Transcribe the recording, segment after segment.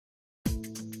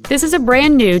This is a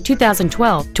brand new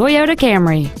 2012 Toyota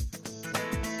Camry.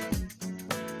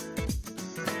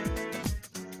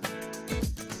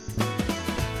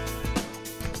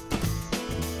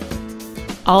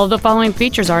 All of the following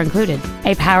features are included: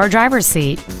 a power driver's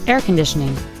seat, air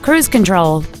conditioning, cruise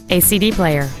control, a CD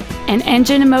player, an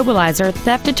engine immobilizer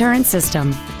theft deterrent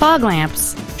system, fog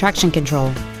lamps, traction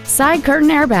control, side curtain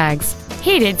airbags,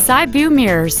 heated side view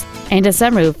mirrors, and a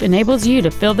sunroof enables you to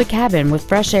fill the cabin with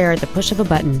fresh air at the push of a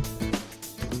button.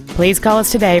 Please call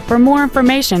us today for more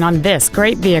information on this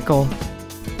great vehicle.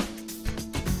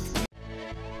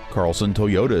 Carlson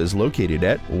Toyota is located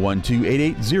at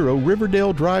 12880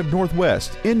 Riverdale Drive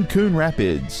Northwest in Coon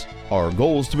Rapids. Our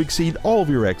goal is to exceed all of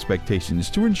your expectations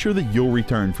to ensure that you'll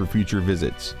return for future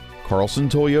visits. Carlson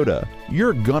Toyota,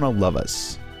 you're gonna love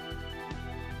us.